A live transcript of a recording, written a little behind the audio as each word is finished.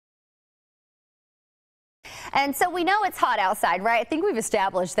And so we know it's hot outside, right? I think we've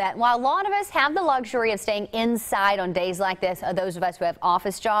established that. While a lot of us have the luxury of staying inside on days like this, those of us who have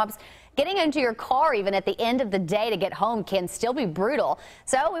office jobs, getting into your car even at the end of the day to get home can still be brutal.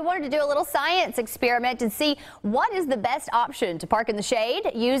 So we wanted to do a little science experiment and see what is the best option to park in the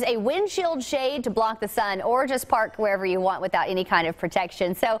shade. Use a windshield shade to block the sun, or just park wherever you want without any kind of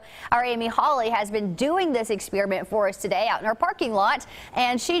protection. So our Amy Hawley has been doing this experiment for us today out in our parking lot,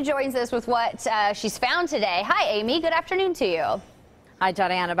 and she joins us with what she's found today. Hi, Amy. Good afternoon to you. Hi,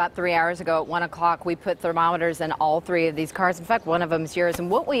 Diane. About 3 hours ago at 1 o'clock, we put thermometers in all three of these cars. In fact, one of them is yours. And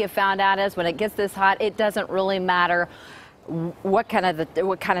what we have found out is when it gets this hot, it doesn't really matter what kind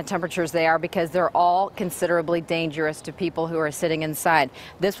of temperatures they are, because they're all considerably dangerous to people who are sitting inside.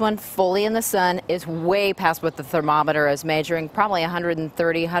 This one, fully in the sun, is way past what the thermometer is measuring, probably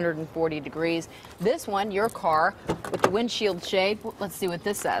 130, 140 degrees. This one, your car, with the windshield shade, let's see what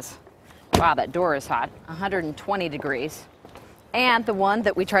this says. Wow, that door is hot, 120 degrees. And the one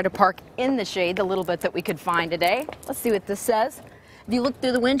that we try to park in the shade, the little bit that we could find today. Let's see what this says. If you look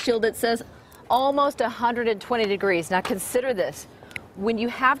through the windshield, it says almost 120 degrees. Now consider this. When you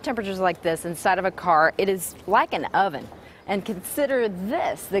have temperatures like this inside of a car, it is like an oven. And consider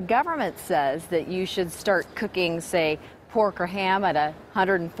this. The government says that you should start cooking, say, pork or ham at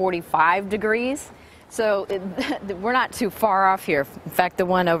 145 degrees. So we're not too far off here. In fact, the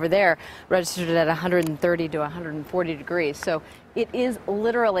one over there registered at 130 to 140 degrees. So it is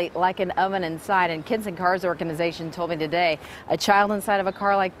literally like an oven inside. And Kids and Cars organization told me today, a child inside of a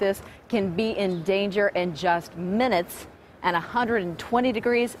car like this can be in danger in just minutes. And 120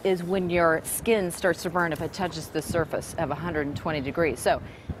 degrees is when your skin starts to burn if it touches the surface of 120 degrees. So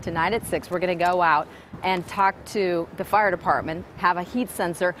tonight at 6, we're going to go out and talk to the fire department, have a heat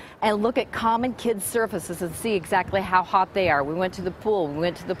sensor, and look at common kids' surfaces and see exactly how hot they are. We went to the pool, we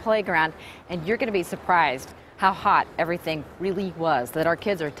went to the playground, and you're going to be surprised how hot everything really was that our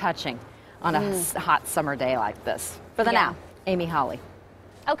kids are touching on a hot summer day like this. For the now, Amy Hawley.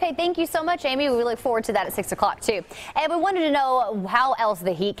 Okay, thank you so much, Amy. We look forward to that at 6 o'clock, too. And we wanted to know how else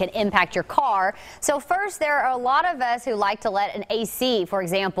the heat can impact your car. So first, there are a lot of us who like to let an AC, for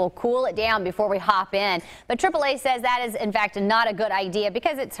example, cool it down before we hop in. But AAA says that is, in fact, not a good idea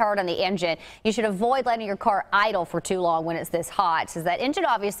because it's hard on the engine. You should avoid letting your car idle for too long when it's this hot, since that engine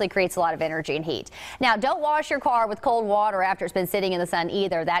obviously creates a lot of energy and heat. Now, don't wash your car with cold water after it's been sitting in the sun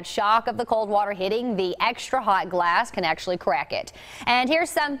either. That shock of the cold water hitting the extra hot glass can actually crack it. And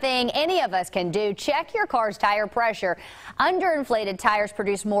here's something any of us can do. Check your car's tire pressure. Underinflated tires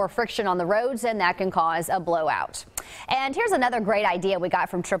produce more friction on the roads, and that can cause a blowout. And here's another great idea we got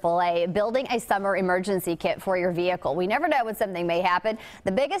from AAA, building a summer emergency kit for your vehicle. We never know when something may happen.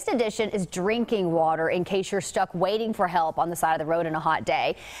 The biggest addition is drinking water in case you're stuck waiting for help on the side of the road in a hot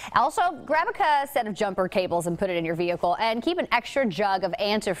day. Also, grab a set of jumper cables and put it in your vehicle, and keep an extra jug of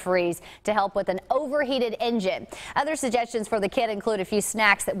antifreeze to help with an overheated engine. Other suggestions for the kit include a few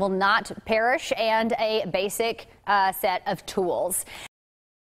snacks that will not perish and a basic set of tools.